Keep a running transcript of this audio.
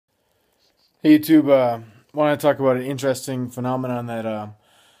Hey YouTube, want to talk about an interesting phenomenon that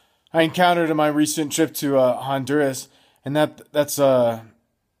I encountered in my recent trip to Honduras, and that's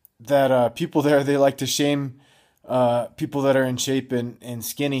that people there they like to shame people that are in shape and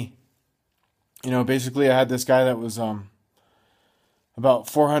skinny. Basically, I had this guy that was about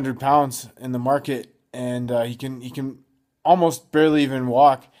 400 pounds in the market, and he can almost barely even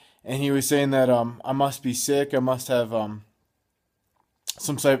walk, and he was saying that I must be sick, I must have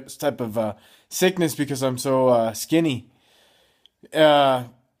some type of sickness because I'm so skinny. Uh,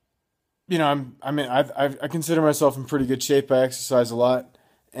 I consider myself in pretty good shape. I exercise a lot,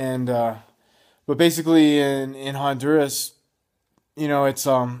 and but basically in Honduras, it's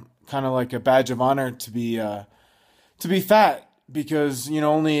kind of like a badge of honor to be fat because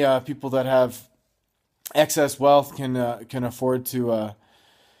only people that have excess wealth can afford to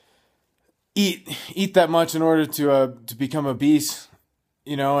eat that much in order to become obese.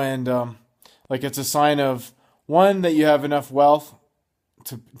 And like it's a sign of one that you have enough wealth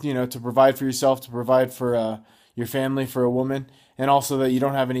to provide for yourself, to provide for your family, for a woman, and also that you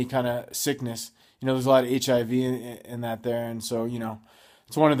don't have any kind of sickness. There's a lot of HIV in that there, and so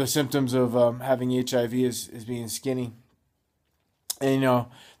it's one of the symptoms of having HIV is being skinny. And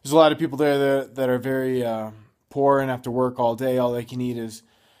there's a lot of people there that are very poor and have to work all day. All they can eat is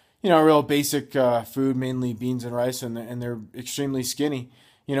real basic food, mainly beans and rice, and they're extremely skinny.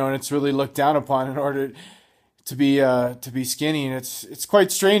 And it's really looked down upon in order to be skinny, and it's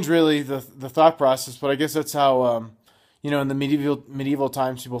quite strange, really, the thought process. But I guess that's how in the medieval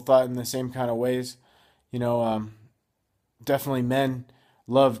times people thought in the same kind of ways. You know, um, Definitely men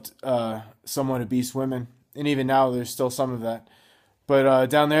loved somewhat obese women, and even now there's still some of that. But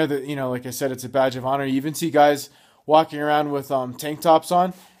down there, like I said, it's a badge of honor. You even see guys walking around with tank tops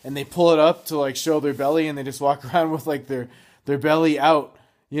on, and they pull it up to like show their belly, and they just walk around with like their belly out.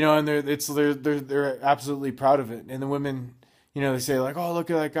 And they're absolutely proud of it. And the women, they say like, "Oh, look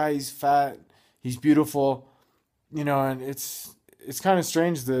at that guy. He's fat. He's beautiful." And it's kind of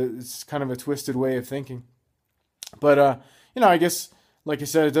strange. It's kind of a twisted way of thinking. But I guess like I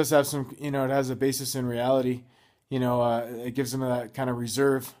said, it does have some. It has a basis in reality. It gives them that kind of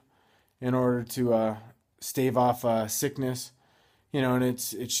reserve in order to stave off sickness. And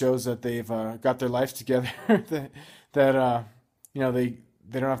it shows that they've got their life together. That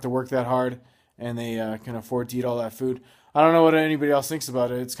they don't have to work that hard, and they can afford to eat all that food. I don't know what anybody else thinks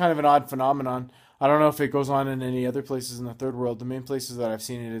about it. It's kind of an odd phenomenon. I don't know if it goes on in any other places in the third world. The main places that I've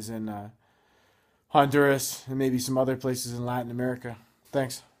seen it is in Honduras and maybe some other places in Latin America.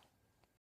 Thanks.